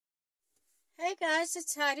Hey guys,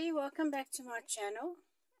 it's Heidi. Welcome back to my channel.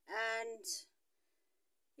 And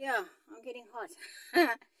yeah, I'm getting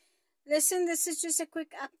hot. Listen, this is just a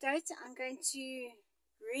quick update. I'm going to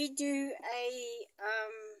redo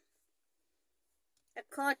a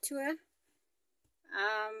car tour.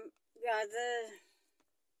 Yeah, the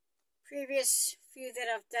previous few that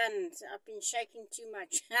I've done, I've been shaking too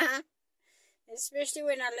much. Especially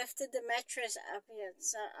when I lifted the mattress up here,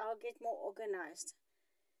 so I'll get more organized.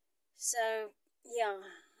 So yeah,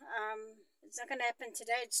 it's not gonna happen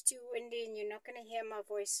today. It's too windy, and you're not gonna hear my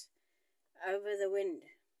voice over the wind,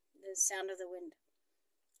 the sound of the wind.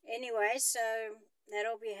 Anyway, so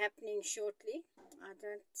that'll be happening shortly. I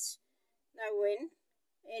don't know when.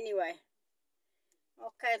 Anyway,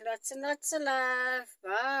 okay, lots and lots of love.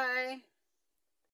 Bye.